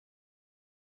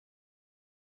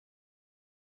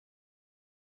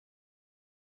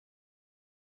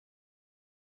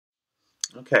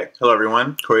Okay, hello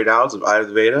everyone. Corey Dowds of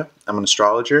Veda. I'm an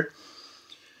astrologer.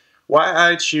 Why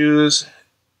I choose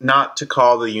not to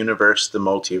call the universe the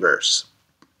multiverse.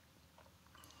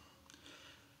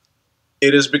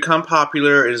 It has become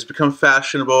popular, it has become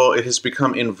fashionable, it has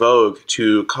become in vogue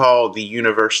to call the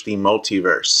universe the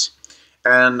multiverse.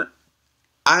 And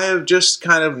I have just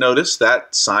kind of noticed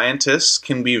that scientists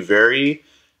can be very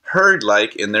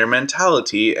herd-like in their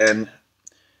mentality and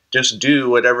just do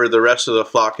whatever the rest of the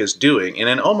flock is doing in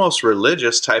an almost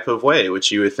religious type of way, which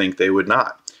you would think they would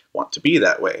not want to be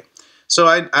that way. So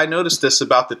I noticed this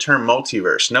about the term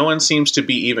multiverse. No one seems to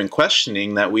be even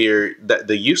questioning that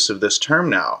the use of this term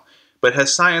now. But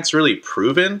has science really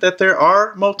proven that there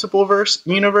are multiple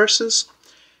universes?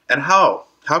 And how?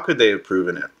 How could they have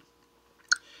proven it?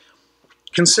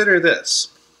 Consider this.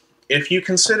 If you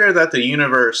consider that the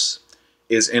universe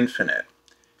is infinite,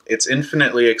 it's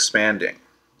infinitely expanding.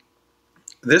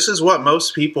 This is what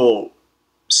most people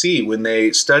see when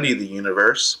they study the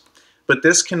universe, but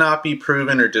this cannot be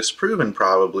proven or disproven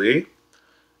probably.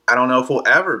 I don't know if we'll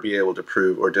ever be able to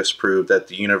prove or disprove that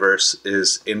the universe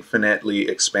is infinitely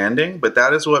expanding, but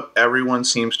that is what everyone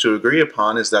seems to agree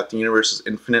upon, is that the universe is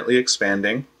infinitely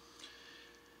expanding.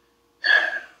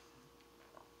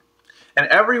 And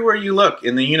everywhere you look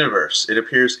in the universe, it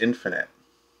appears infinite.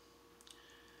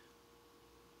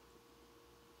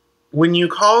 When you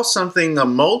call something a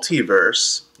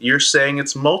multiverse, you're saying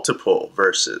it's multiple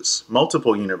verses,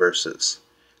 multiple universes.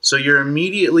 So you're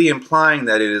immediately implying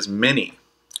that it is many.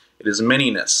 It is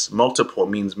manyness. Multiple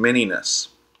means manyness.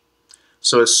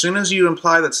 So as soon as you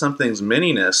imply that something's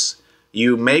manyness,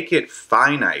 you make it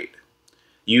finite.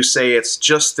 You say it's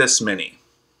just this many.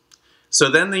 So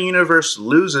then the universe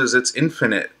loses its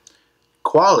infinite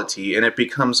quality and it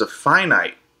becomes a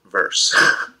finite verse,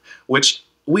 which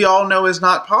we all know is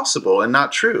not possible and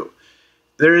not true.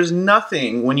 There is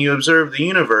nothing, when you observe the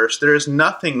universe, there is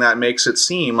nothing that makes it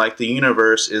seem like the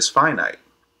universe is finite.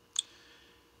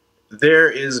 There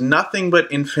is nothing but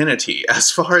infinity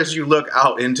as far as you look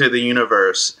out into the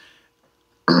universe.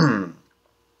 And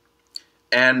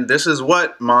this is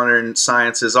what modern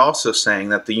science is also saying,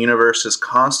 that the universe is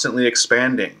constantly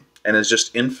expanding and is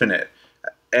just infinite.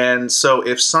 And so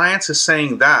if science is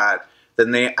saying that,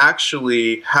 then they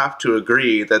actually have to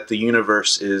agree that the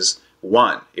universe is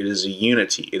one. It is a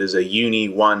unity. It is a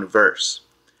uni-one verse.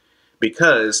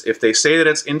 Because if they say that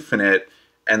it's infinite,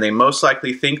 and they most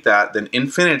likely think that, then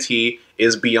infinity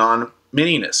is beyond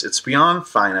manyness. It's beyond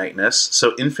finiteness,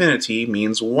 so infinity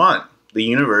means one. The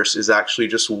universe is actually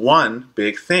just one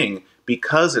big thing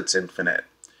because it's infinite.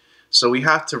 So we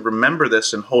have to remember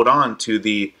this and hold on to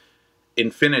the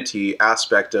infinity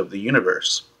aspect of the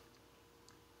universe.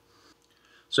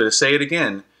 So to say it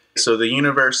again, so the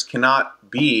universe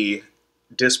cannot be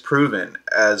disproven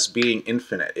as being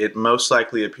infinite. It most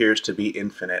likely appears to be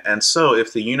infinite. And so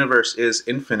if the universe is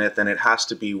infinite, then it has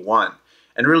to be one.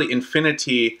 And really,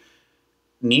 infinity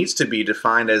needs to be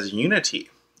defined as unity.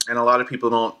 And a lot of people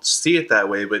don't see it that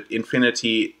way, but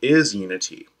infinity is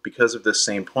unity because of this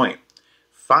same point.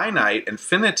 Finite and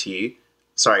finity,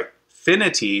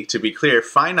 to be clear,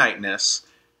 finiteness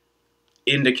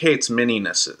indicates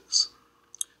many-nesses.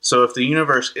 So if the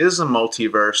universe is a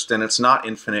multiverse, then it's not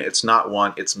infinite, it's not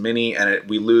one, it's many, and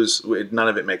none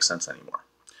of it makes sense anymore.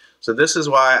 So this is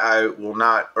why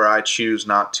I choose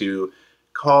not to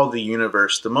call the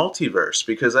universe the multiverse,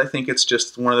 because I think it's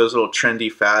just one of those little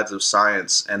trendy fads of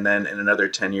science, and then in another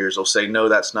 10 years they'll say, no,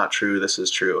 that's not true, this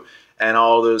is true. And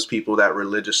all those people that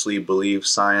religiously believe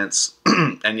science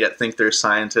and yet think they're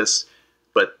scientists,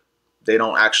 but they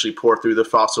don't actually pour through the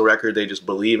fossil record, they just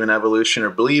believe in evolution or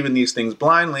believe in these things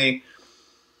blindly,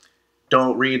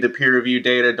 don't read the peer-reviewed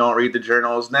data, don't read the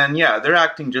journals, then yeah, they're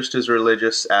acting just as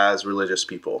religious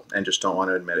people and just don't want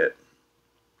to admit it.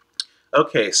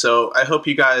 Okay, so I hope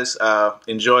you guys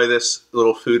enjoy this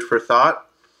little food for thought.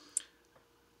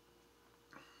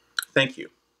 Thank you.